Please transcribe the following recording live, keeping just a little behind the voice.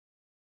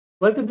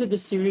Welcome to the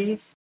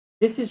series.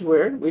 This is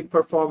where we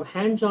perform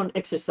hands-on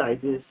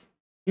exercises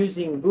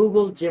using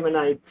Google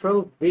Gemini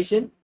Pro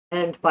Vision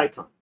and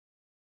Python.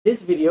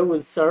 This video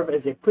will serve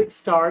as a quick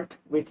start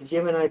with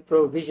Gemini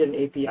Pro Vision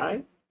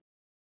API.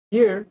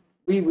 Here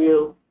we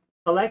will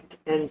collect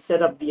and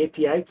set up the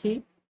API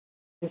key,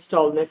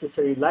 install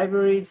necessary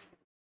libraries,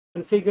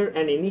 configure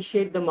and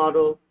initiate the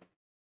model,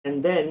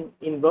 and then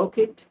invoke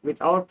it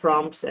with our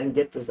prompts and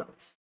get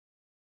results.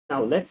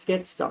 Now let's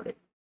get started.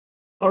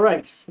 All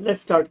right,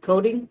 let's start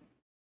coding.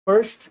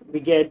 First, we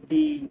get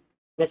the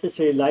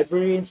necessary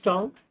library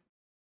installed.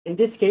 In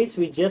this case,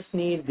 we just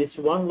need this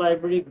one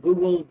library,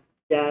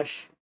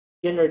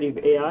 Google-Generative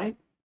AI.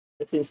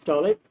 Let's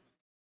install it.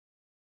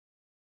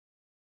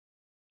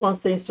 Once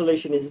the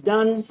installation is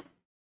done,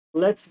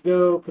 let's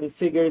go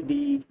configure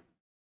the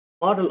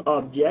model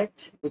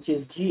object, which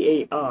is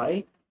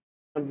GAI.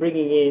 I'm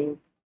bringing in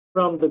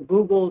from the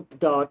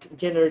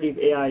Google.Generative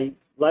AI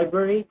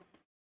library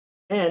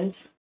and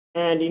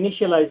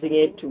initializing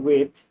it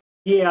with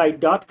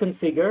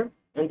GAI.configure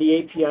and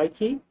the API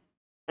key.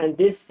 And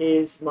this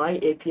is my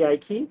API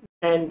key.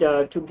 And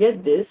to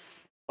get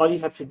this, all you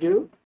have to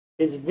do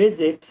is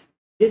visit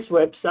this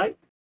website.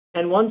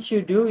 And once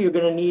you do, you're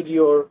going to need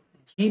your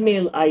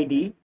Gmail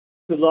ID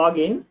to log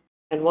in.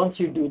 And once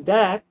you do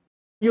that,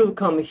 you'll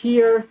come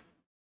here,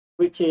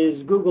 which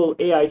is Google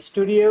AI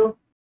Studio.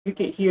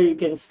 Here you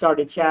can start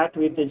a chat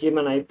with the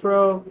Gemini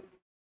Pro,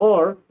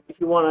 or if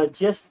you want to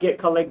just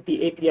collect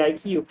the API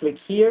key, you click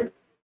here,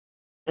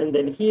 and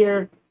then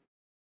here,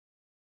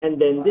 and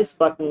then this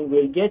button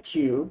will get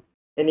you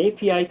an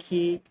API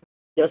key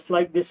just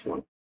like this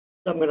one.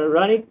 So I'm going to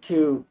run it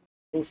to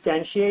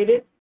instantiate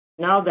it.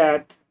 Now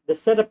that the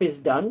setup is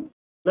done,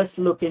 let's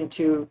look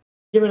into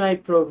Gemini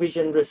Pro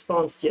Vision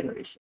response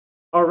generation.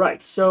 All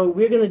right, so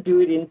we're going to do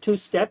it in two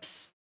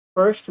steps.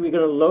 First, we're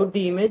going to load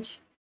the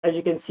image. As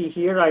you can see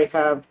here, I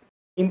have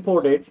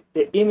imported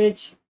the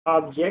image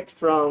object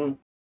from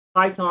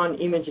Python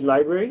image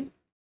library.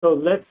 So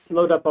let's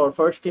load up our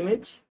first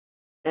image.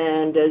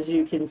 And as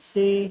you can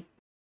see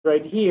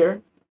right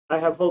here, I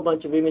have a whole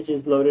bunch of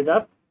images loaded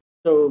up.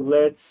 So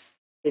let's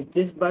hit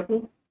this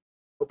button.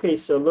 Okay,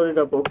 so loaded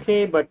up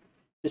okay, but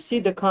to see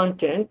the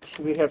content,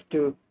 we have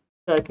to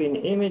type in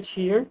image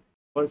here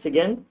once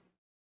again.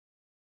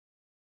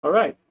 All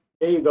right,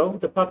 there you go,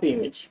 the puppy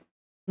image.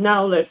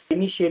 Now let's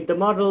initiate the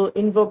model,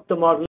 invoke the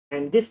model,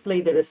 and display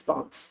the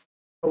response.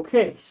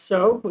 Okay,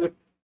 so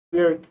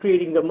we're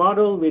creating the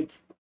model with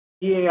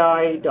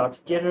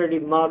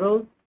GAI.generative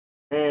model,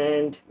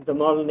 and the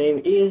model name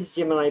is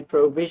Gemini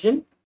Pro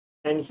Vision.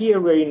 And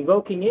here we're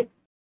invoking it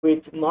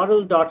with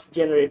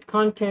model.generate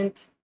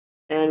content,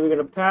 and we're going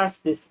to pass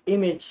this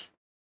image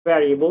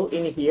variable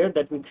in here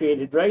that we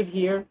created right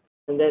here,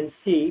 and then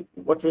see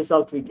what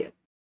result we get.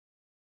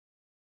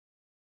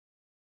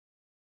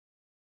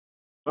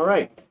 All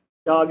right,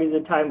 dog is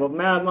a type of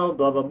mammal,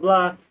 blah, blah,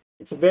 blah.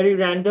 It's very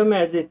random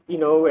as it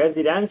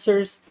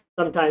answers.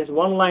 Sometimes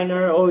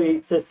one-liner, oh,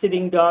 it's a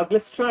sitting dog.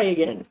 Let's try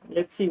again.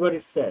 Let's see what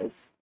it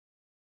says.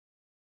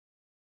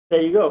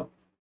 There you go.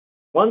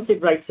 Once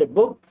it writes a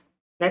book,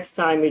 next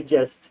time it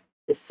just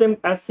is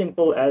as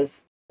simple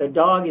as the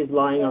dog is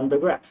lying on the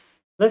grass.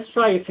 Let's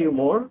try a few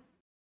more.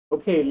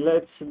 Okay,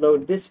 let's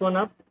load this one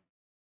up.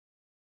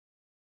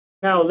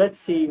 Now let's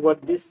see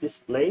what this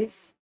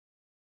displays.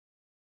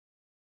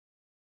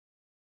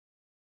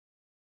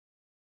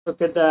 Look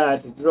at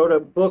that, it wrote a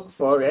book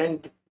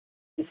and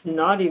it's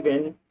not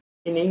even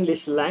in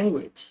English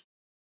language.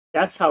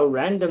 That's how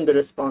random the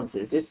response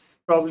is. It's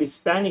probably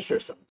Spanish or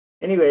something.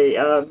 Anyway,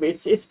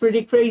 it's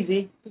pretty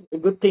crazy. A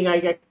good thing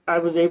I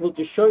was able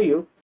to show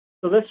you.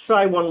 So let's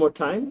try one more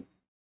time.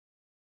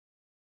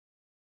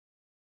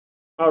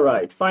 All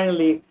right,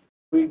 finally,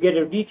 we get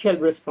a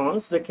detailed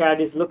response. The cat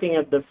is looking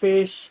at the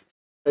fish.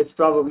 It's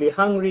probably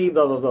hungry,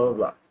 blah, blah, blah,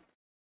 blah.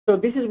 So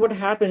this is what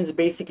happens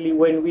basically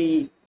when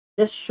we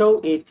just show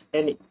it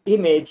an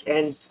image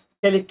and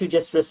tell it to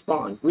just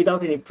respond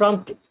without any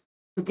prompting.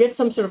 To get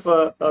some sort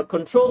of a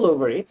control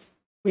over it,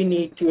 we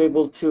need to be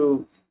able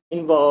to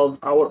involve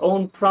our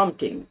own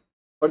prompting.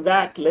 For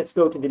that, let's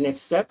go to the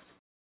next step.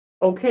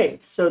 Okay,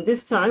 so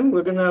this time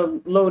we're going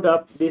to load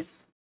up this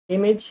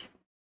image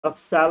of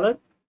salad.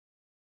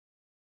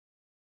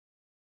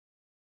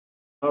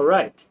 All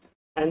right,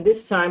 and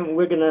this time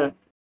we're going to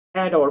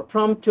add our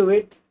prompt to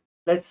it.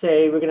 Let's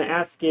say we're going to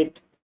ask it,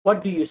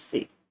 what do you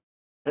see?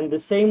 And the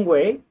same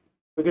way,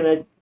 we're going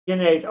to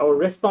generate our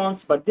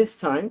response, but this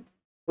time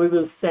we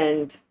will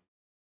send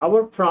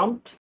our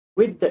prompt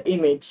with the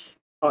image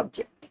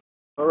object.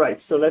 All right,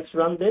 so let's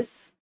run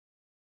this.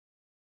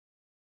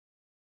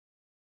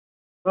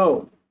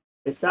 Oh,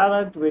 a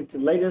salad with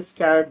lettuce,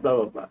 carrot, blah,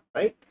 blah, blah,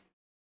 right?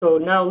 So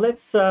now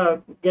let's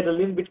get a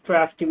little bit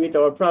crafty with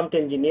our prompt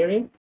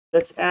engineering.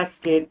 Let's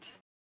ask it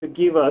to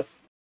give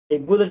us a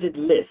bulleted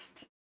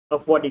list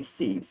of what it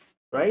sees,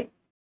 right?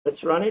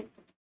 Let's run it.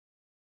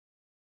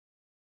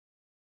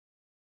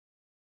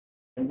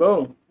 And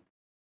boom,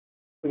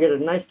 we get a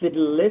nice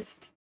little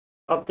list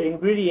of the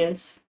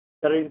ingredients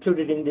that are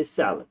included in this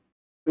salad.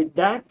 With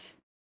that,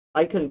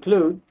 I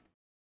conclude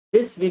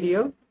this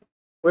video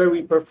where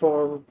we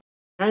perform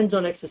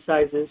hands-on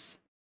exercises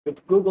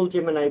with Google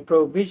Gemini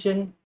Pro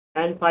Vision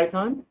and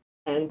Python.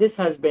 And this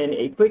has been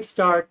a quick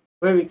start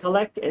where we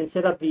collect and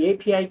set up the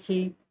API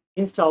key,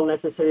 install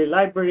necessary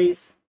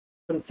libraries,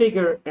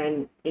 configure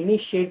and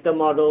initiate the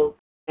model,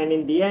 and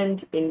in the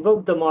end,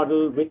 invoke the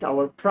model with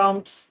our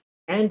prompts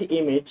and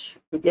image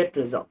to get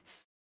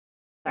results.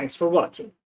 Thanks for watching.